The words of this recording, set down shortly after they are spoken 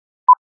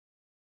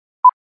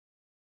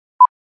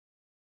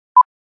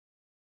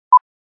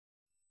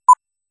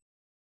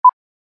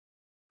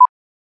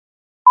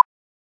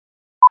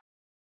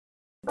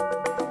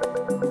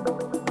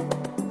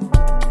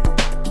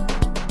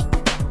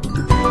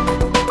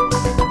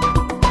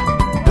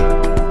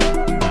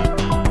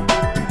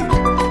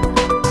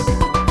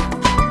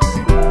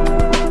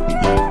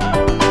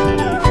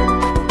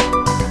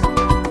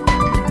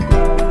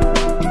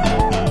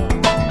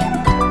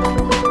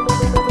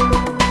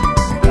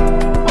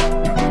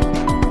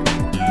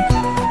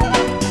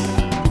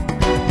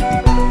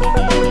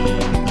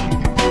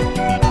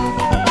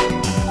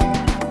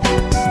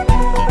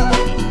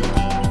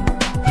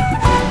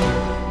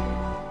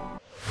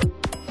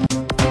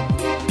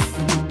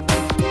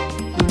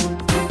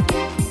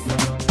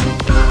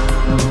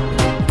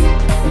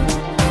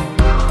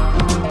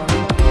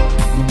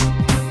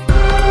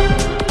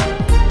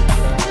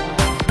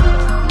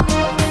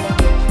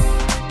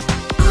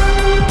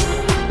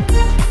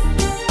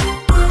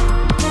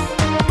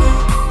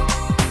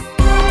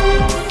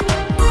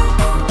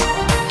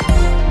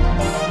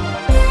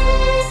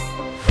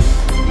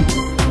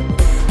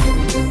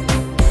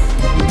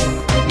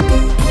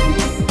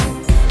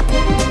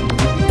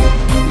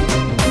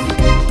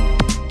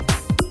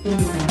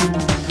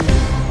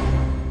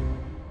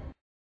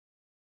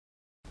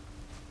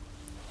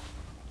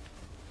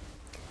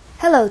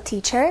Hello,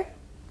 teacher.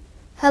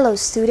 Hello,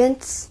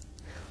 students.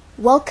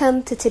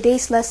 Welcome to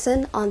today's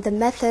lesson on the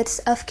methods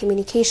of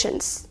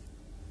communications.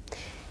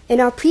 In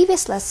our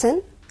previous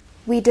lesson,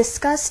 we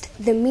discussed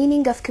the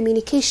meaning of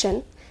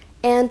communication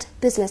and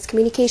business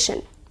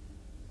communication.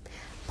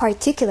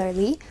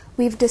 Particularly,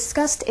 we've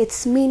discussed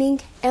its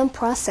meaning and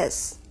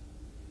process.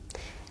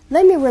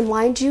 Let me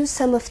remind you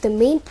some of the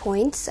main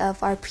points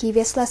of our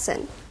previous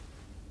lesson.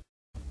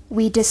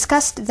 We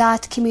discussed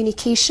that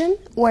communication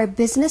or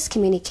business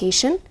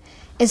communication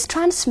is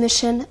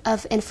transmission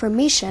of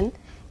information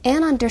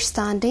and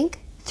understanding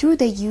through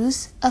the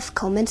use of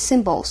common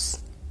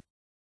symbols.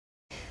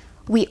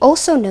 We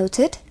also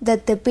noted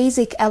that the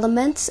basic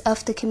elements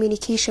of the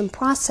communication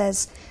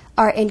process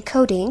are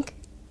encoding,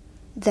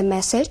 the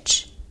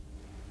message,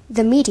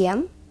 the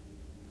medium,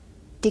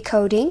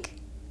 decoding,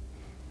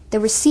 the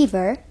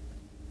receiver,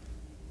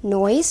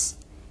 noise,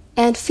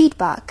 and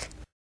feedback.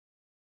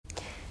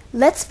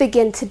 Let's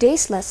begin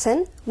today's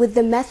lesson with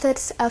the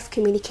methods of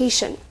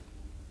communication.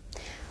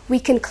 We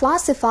can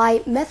classify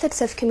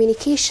methods of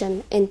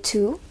communication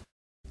into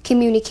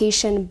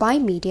communication by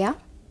media,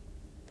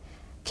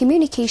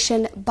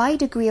 communication by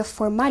degree of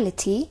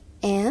formality,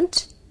 and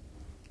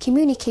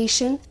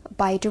communication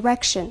by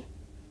direction.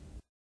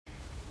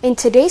 In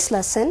today's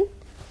lesson,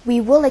 we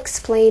will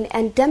explain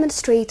and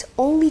demonstrate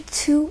only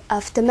two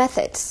of the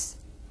methods.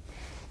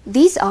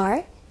 These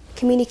are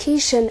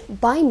communication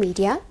by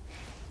media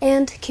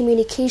and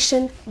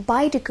communication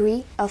by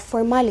degree of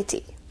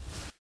formality.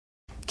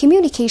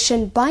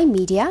 Communication by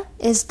media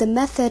is the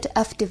method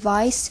of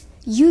device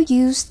you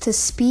use to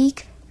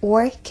speak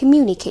or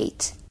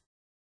communicate.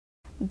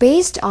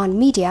 Based on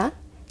media,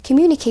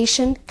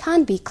 communication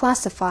can be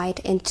classified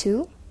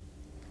into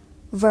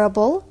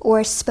verbal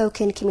or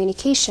spoken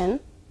communication,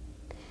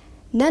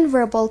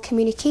 nonverbal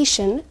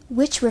communication,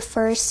 which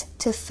refers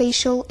to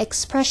facial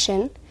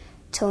expression,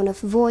 tone of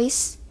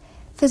voice,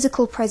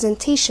 physical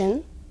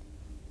presentation,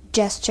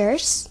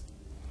 gestures,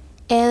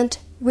 and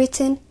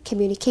written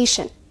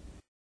communication.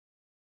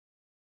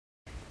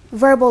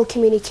 Verbal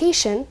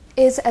communication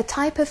is a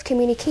type of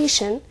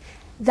communication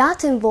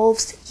that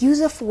involves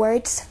use of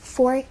words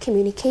for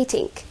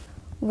communicating.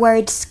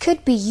 Words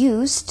could be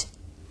used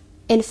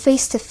in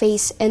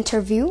face-to-face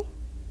interview,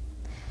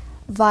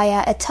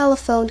 via a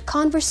telephone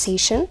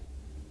conversation,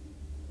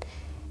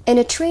 in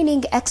a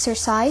training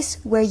exercise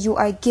where you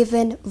are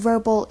given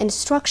verbal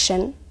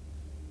instruction,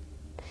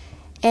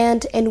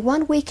 and in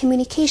one-way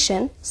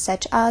communication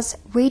such as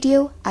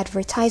radio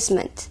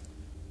advertisement.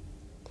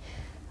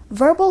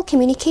 Verbal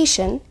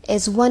communication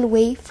is one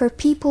way for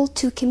people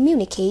to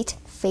communicate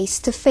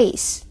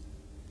face-to-face.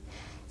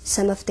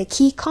 Some of the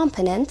key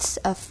components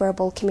of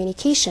verbal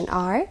communication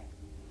are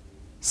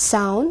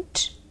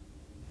sound,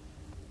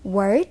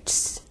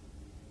 words,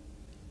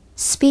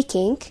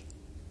 speaking,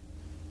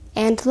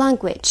 and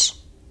language.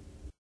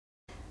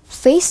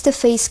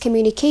 Face-to-face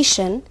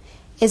communication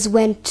is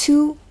when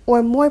two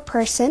or more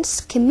persons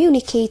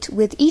communicate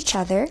with each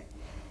other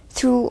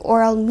through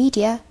oral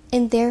media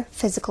in their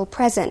physical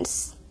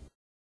presence.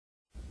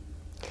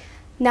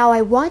 Now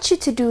I want you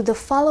to do the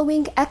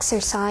following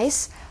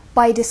exercise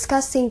by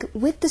discussing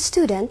with the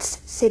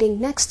students sitting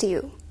next to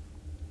you.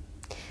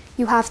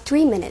 You have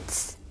 3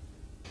 minutes.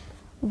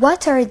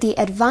 What are the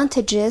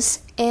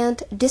advantages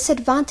and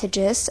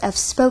disadvantages of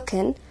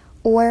spoken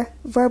or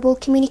verbal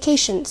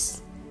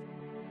communications?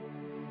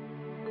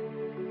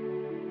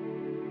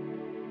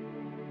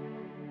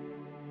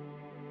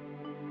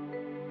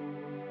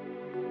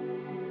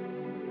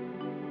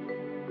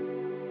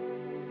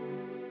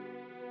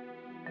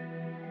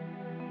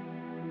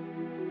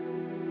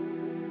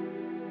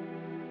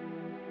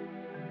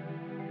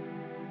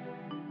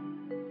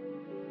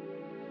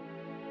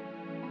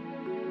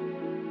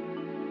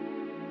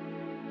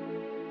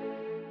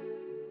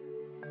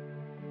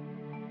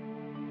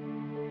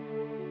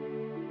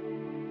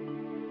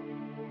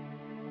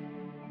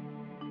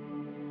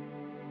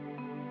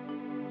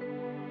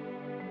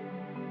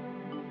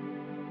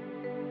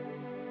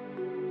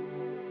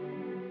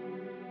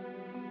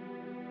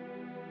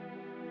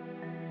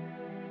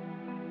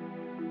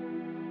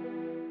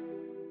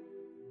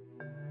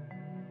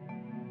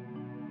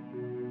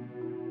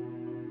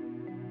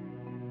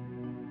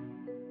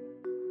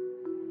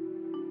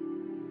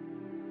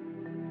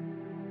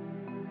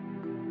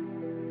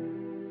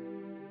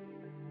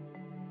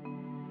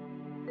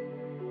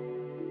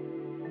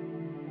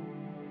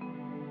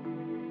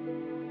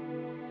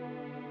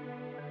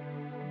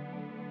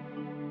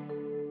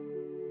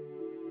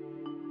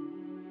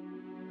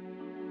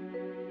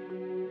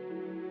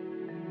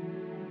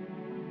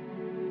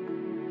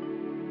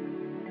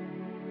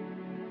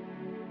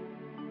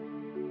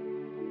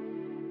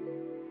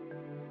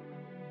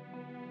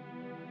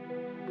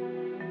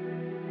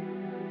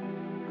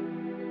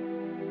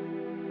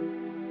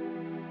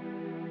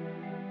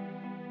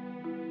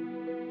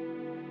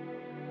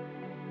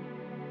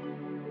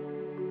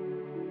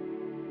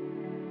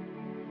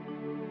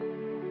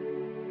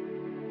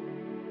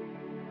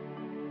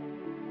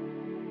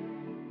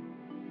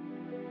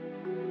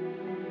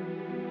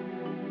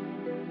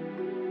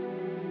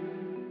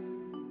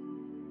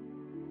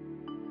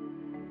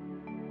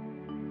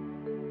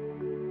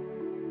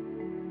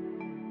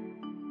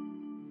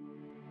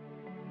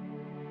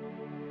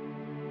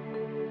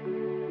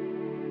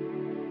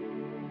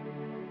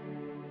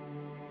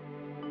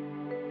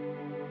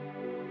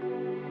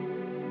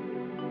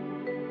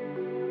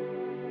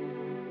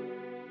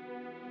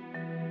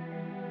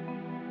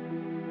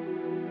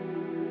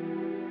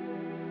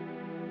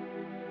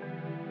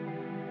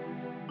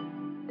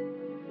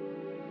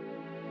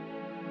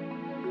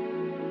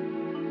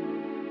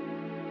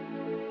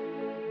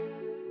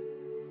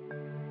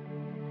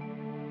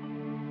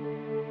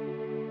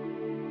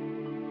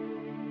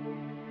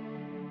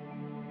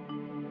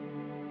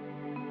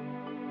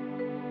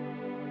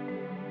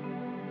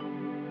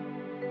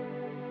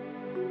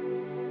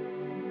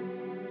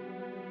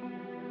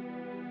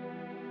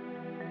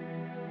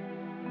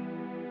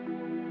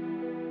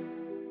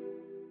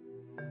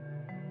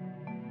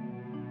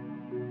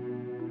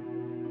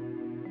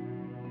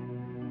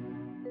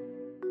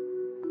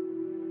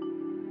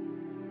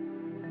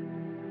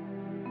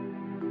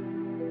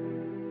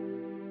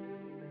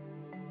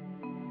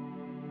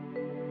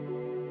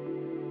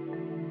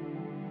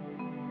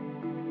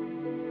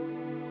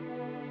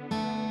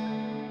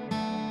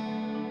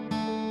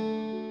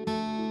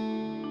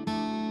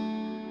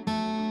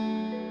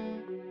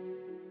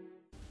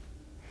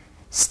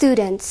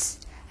 Students,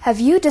 have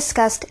you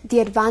discussed the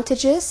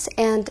advantages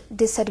and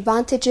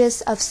disadvantages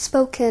of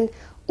spoken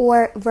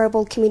or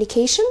verbal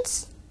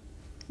communications?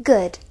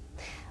 Good.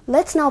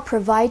 Let's now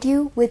provide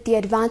you with the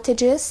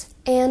advantages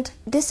and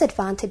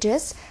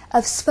disadvantages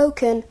of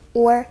spoken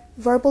or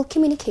verbal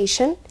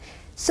communication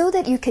so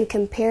that you can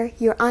compare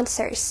your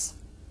answers.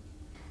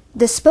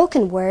 The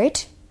spoken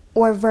word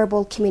or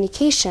verbal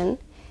communication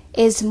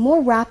is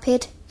more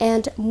rapid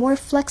and more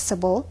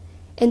flexible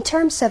in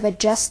terms of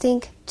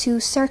adjusting to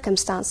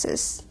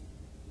circumstances.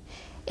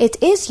 It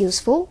is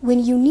useful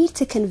when you need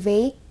to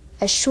convey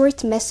a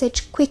short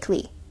message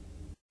quickly,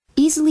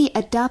 easily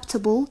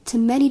adaptable to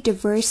many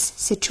diverse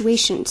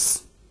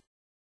situations.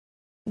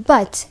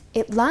 But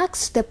it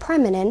lacks the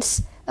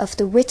prominence of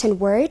the written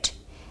word,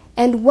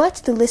 and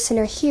what the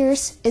listener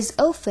hears is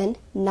often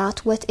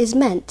not what is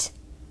meant,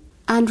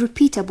 and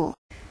repeatable.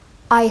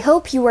 I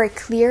hope you are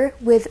clear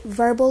with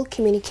verbal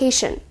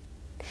communication.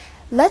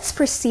 Let's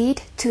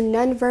proceed to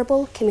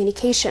nonverbal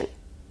communication.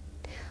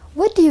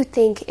 What do you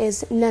think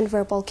is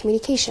nonverbal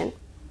communication?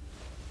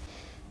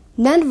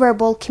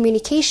 Nonverbal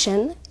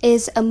communication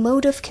is a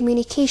mode of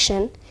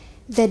communication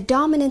that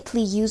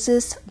dominantly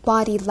uses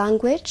body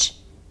language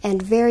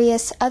and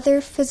various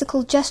other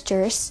physical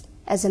gestures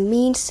as a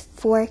means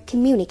for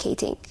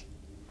communicating.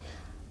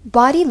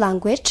 Body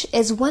language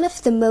is one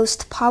of the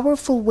most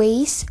powerful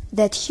ways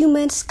that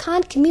humans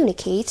can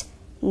communicate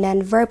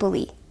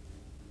non-verbally.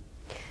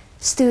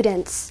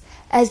 Students,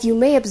 as you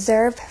may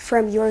observe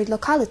from your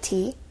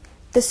locality,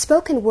 the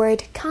spoken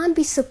word can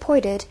be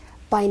supported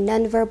by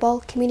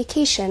non-verbal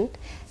communication,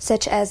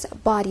 such as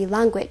body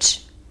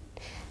language.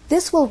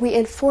 This will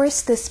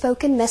reinforce the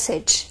spoken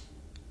message.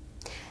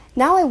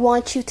 Now I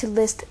want you to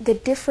list the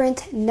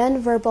different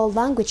non-verbal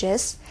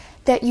languages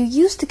that you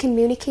use to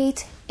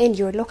communicate in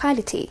your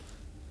locality.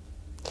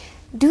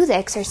 Do the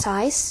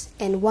exercise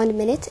in 1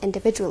 minute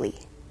individually.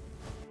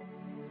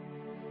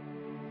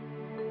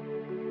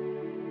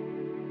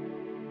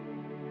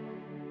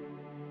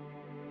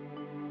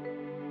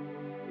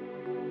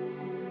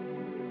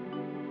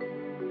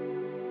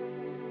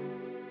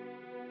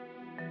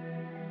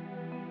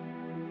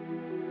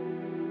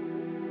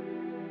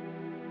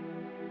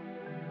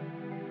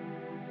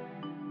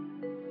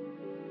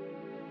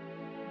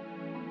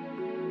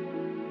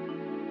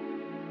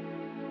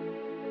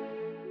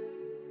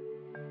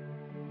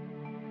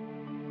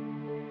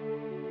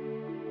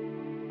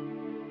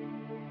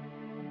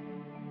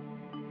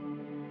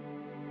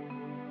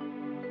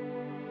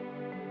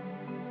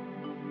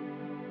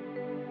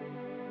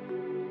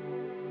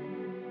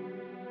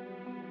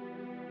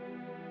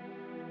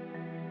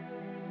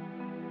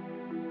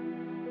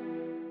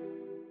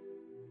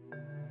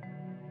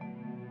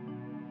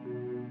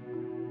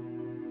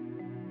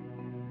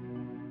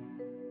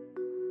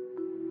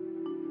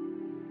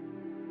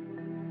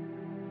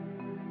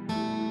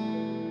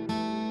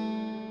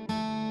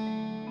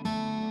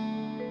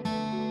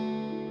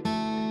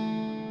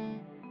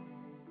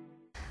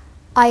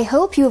 I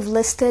hope you've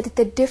listed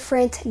the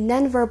different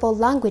nonverbal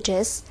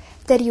languages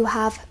that you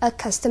have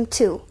accustomed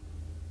to.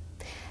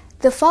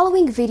 The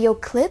following video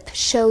clip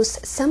shows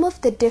some of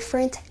the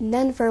different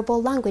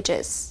nonverbal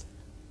languages.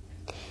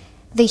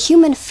 The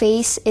human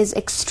face is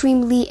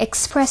extremely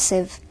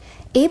expressive,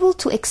 able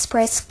to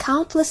express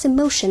countless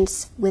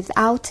emotions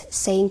without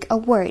saying a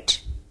word.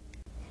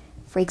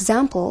 For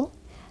example,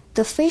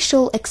 the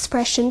facial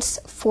expressions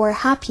for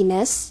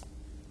happiness,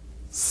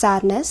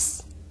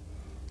 sadness,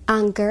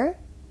 anger,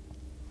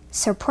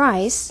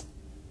 surprise,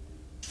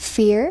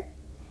 fear,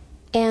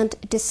 and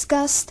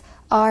disgust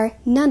are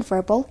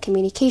nonverbal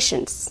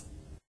communications.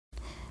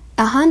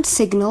 A hand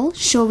signal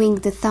showing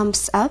the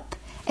thumbs up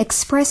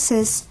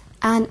expresses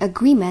an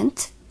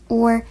agreement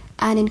or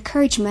an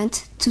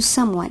encouragement to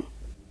someone.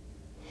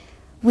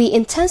 We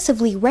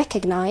intensively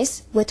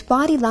recognize what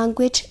body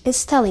language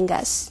is telling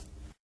us.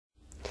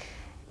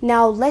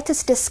 Now let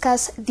us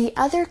discuss the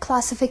other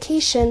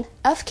classification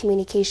of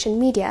communication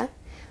media,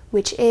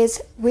 which is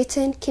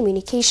written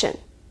communication.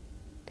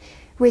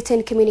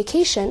 Written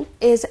communication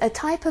is a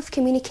type of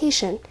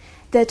communication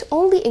that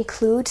only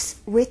includes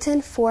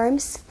written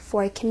forms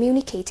for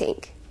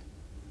communicating.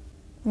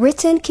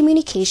 Written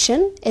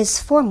communication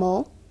is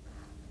formal,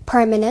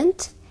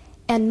 permanent,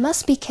 and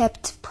must be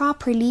kept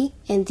properly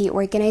in the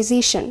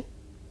organization.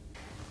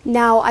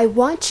 Now I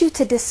want you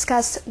to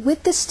discuss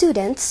with the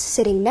students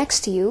sitting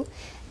next to you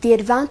the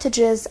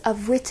advantages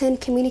of written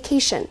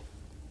communication.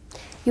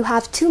 You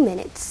have 2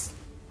 minutes.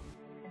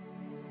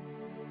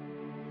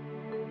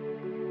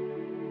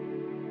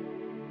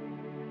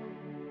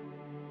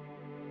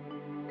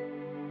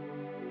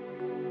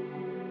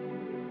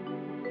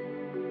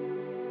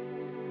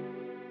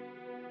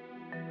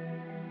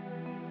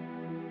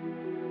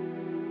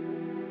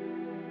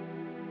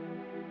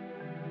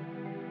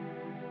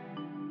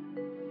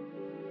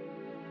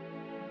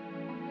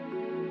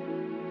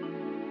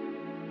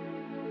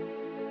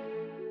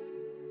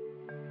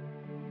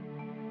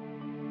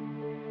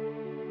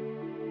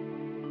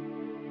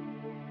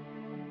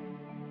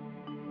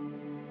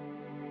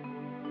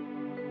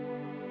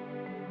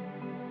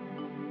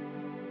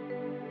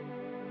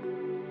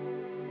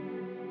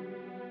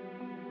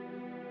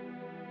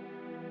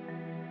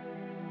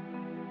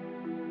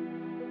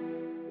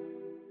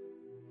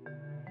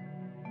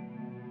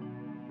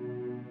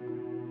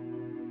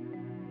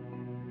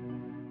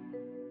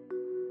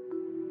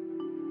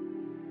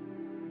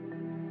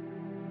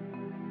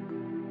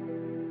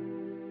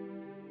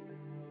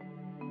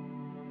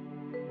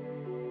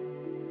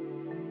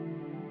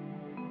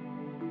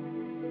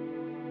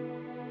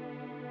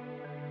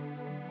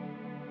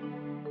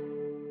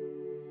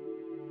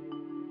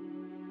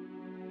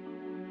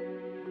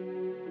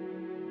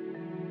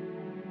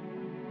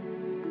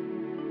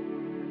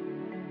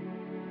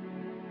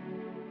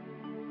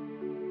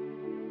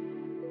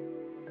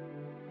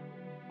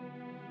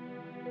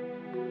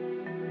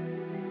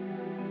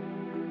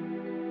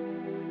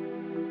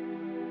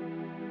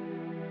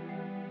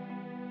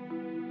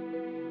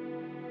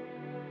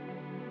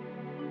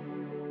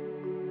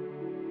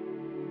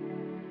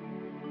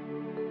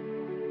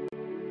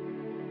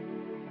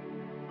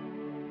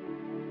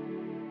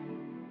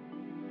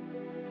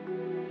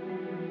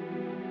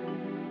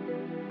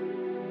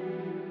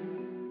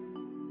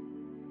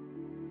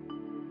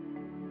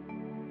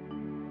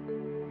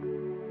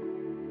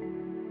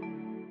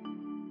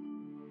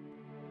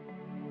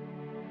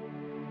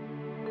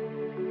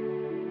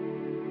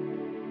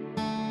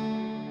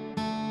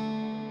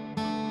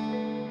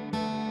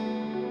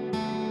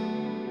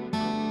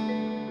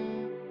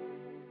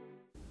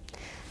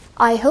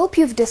 I hope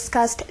you've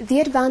discussed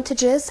the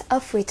advantages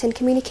of written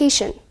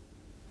communication.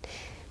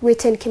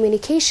 Written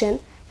communication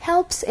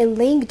helps in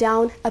laying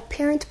down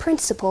apparent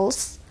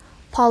principles,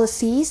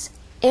 policies,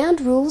 and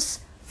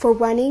rules for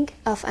running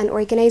of an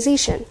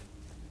organization.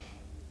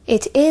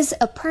 It is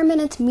a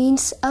permanent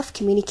means of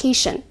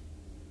communication.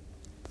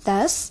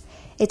 Thus,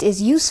 it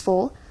is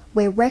useful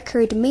where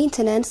record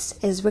maintenance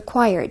is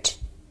required.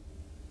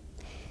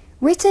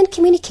 Written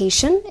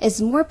communication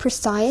is more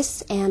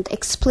precise and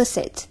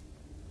explicit.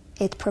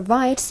 It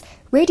provides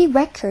ready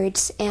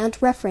records and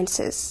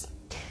references.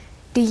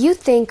 Do you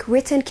think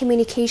written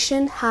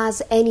communication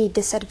has any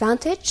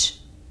disadvantage?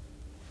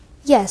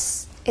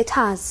 Yes, it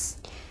has.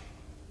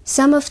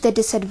 Some of the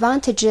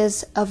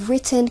disadvantages of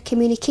written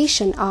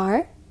communication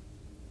are: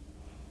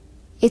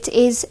 it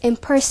is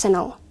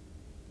impersonal.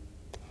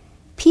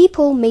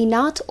 People may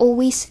not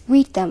always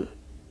read them.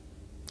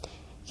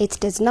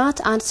 It does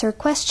not answer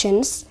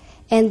questions,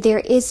 and there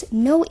is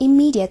no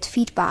immediate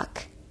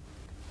feedback.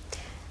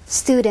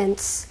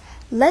 Students,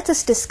 let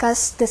us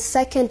discuss the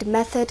second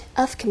method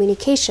of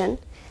communication,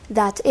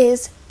 that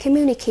is,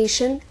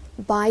 communication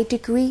by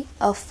degree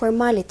of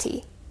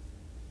formality.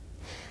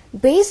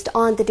 Based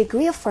on the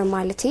degree of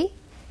formality,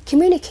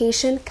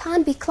 communication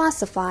can be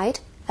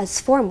classified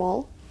as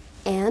formal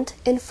and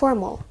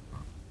informal.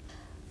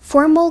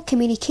 Formal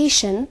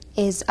communication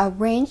is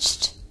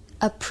arranged,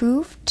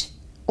 approved,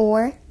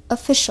 or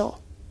official.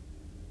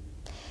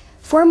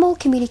 Formal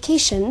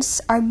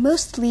communications are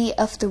mostly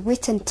of the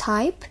written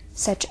type,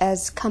 such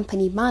as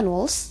company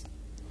manuals,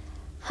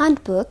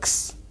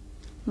 handbooks,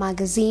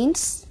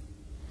 magazines,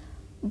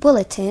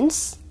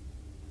 bulletins,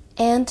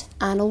 and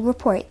annual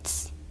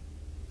reports.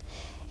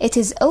 It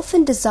is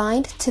often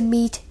designed to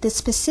meet the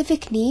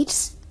specific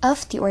needs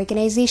of the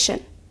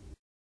organization.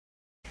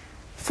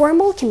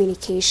 Formal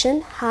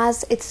communication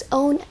has its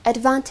own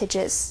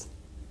advantages.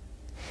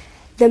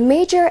 The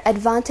major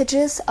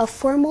advantages of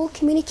formal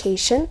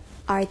communication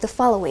are the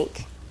following.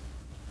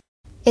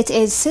 It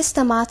is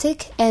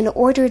systematic and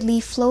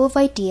orderly flow of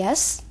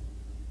ideas.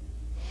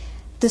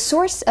 The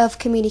source of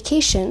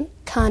communication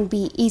can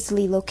be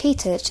easily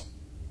located.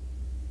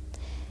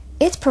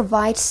 It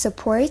provides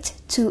support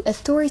to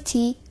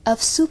authority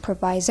of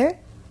supervisor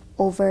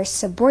over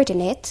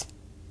subordinate.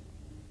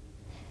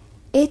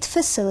 It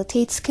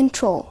facilitates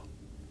control.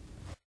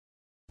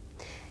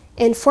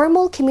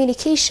 Informal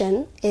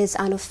communication is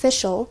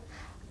unofficial,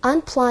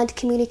 unplanned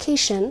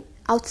communication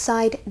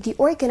outside the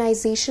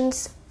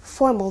organization's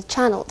formal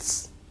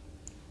channels.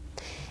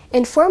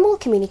 Informal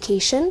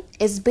communication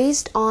is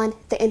based on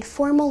the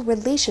informal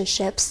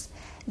relationships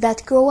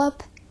that grow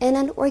up in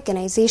an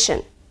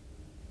organization.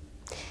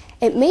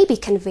 It may be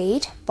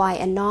conveyed by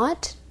a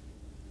nod,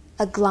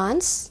 a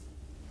glance,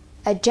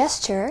 a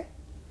gesture,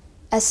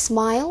 a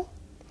smile,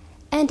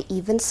 and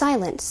even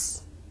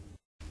silence.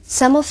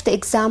 Some of the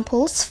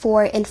examples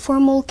for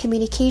informal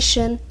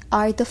communication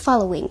are the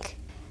following.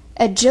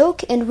 A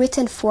joke in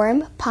written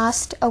form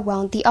passed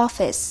around the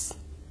office.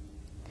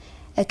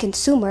 A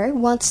consumer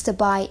wants to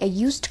buy a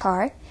used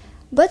car,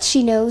 but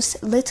she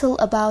knows little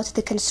about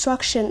the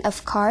construction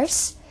of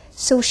cars,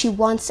 so she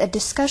wants a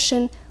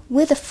discussion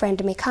with a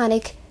friend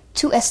mechanic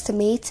to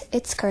estimate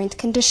its current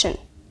condition.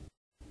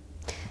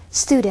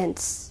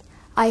 Students,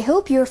 I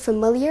hope you're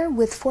familiar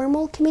with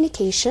formal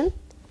communication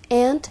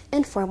and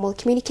informal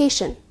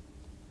communication.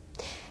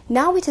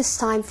 Now it is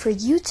time for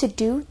you to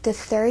do the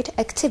third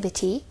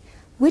activity,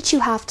 which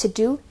you have to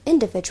do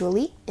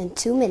individually in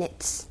 2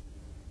 minutes.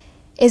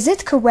 Is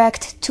it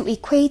correct to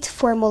equate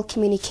formal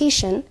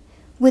communication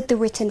with the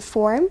written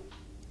form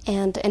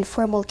and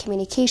informal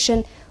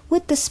communication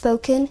with the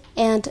spoken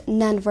and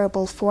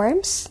nonverbal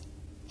forms?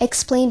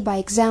 Explain by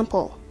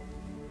example.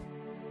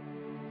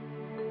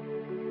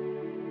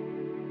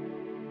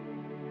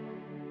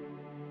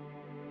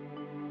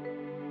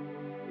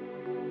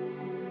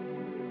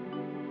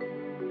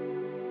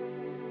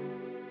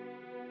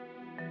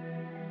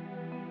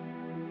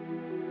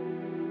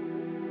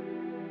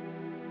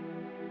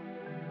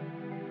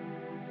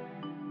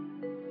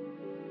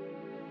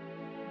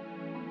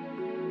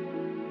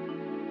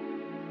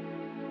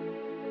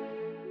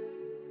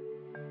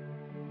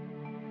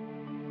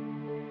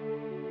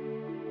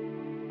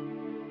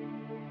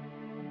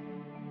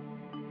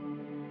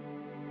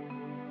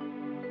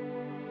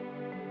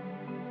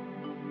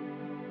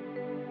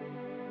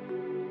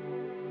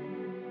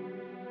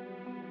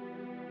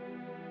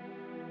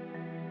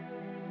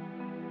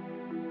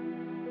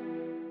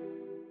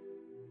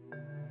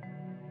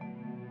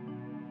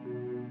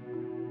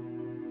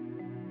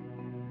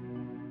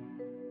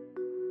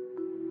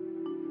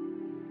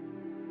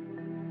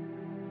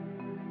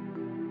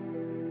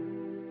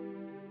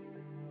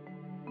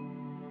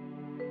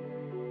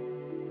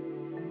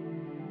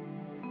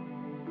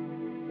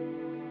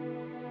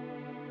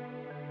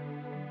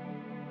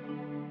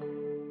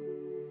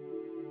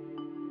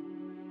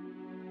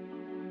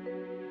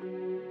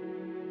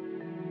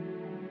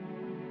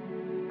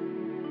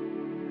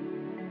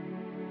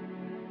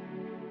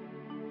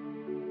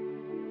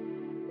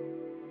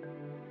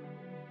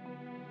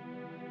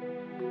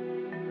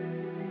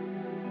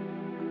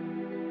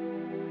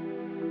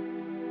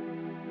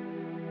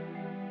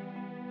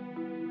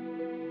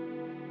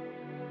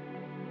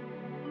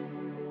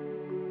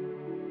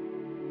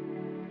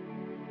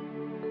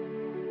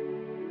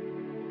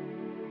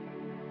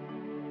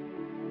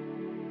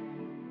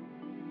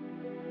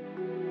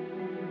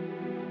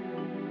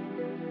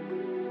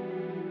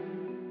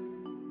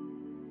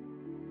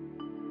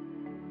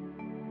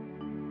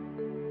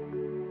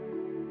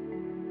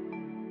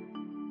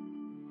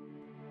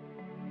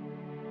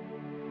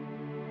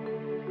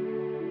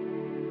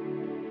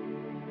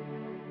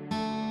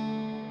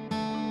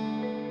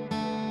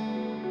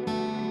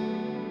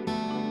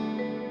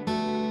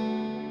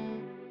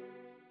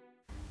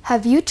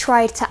 Have you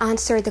tried to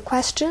answer the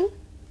question?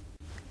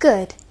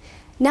 Good.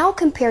 Now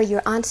compare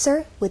your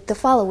answer with the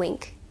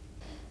following.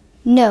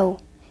 No,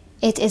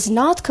 it is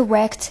not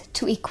correct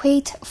to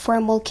equate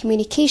formal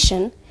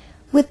communication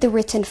with the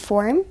written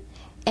form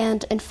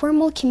and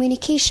informal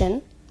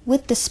communication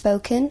with the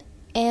spoken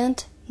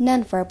and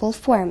nonverbal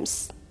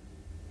forms.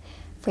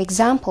 For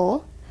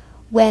example,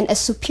 when a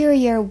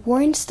superior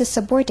warns the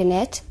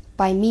subordinate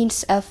by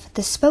means of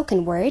the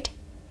spoken word,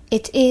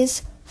 it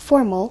is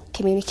formal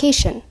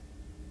communication.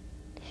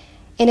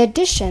 In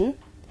addition,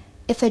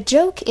 if a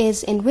joke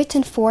is in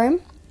written form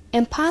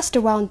and passed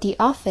around the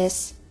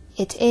office,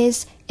 it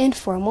is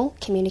informal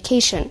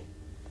communication.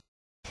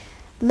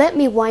 Let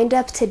me wind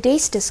up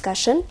today's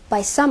discussion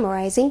by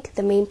summarizing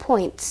the main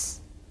points.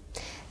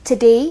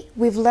 Today,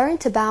 we've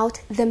learned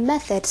about the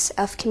methods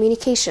of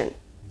communication.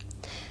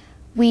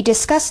 We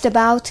discussed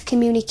about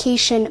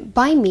communication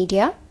by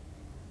media,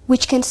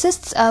 which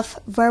consists of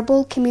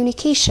verbal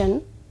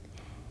communication,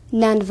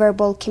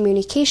 nonverbal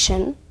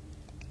communication,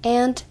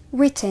 and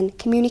written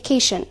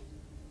communication.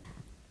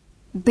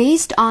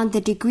 Based on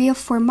the degree of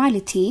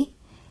formality,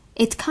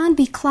 it can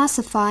be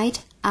classified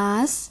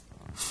as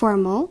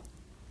formal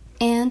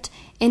and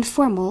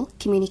informal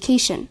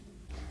communication.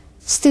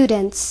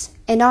 Students,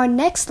 in our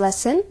next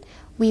lesson,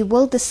 we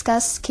will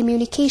discuss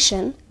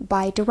communication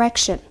by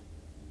direction.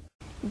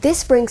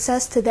 This brings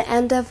us to the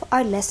end of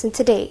our lesson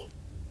today.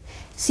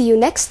 See you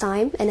next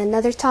time in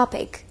another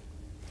topic.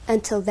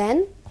 Until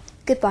then,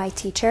 goodbye,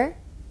 teacher.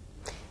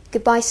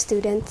 Goodbye,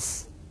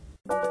 students.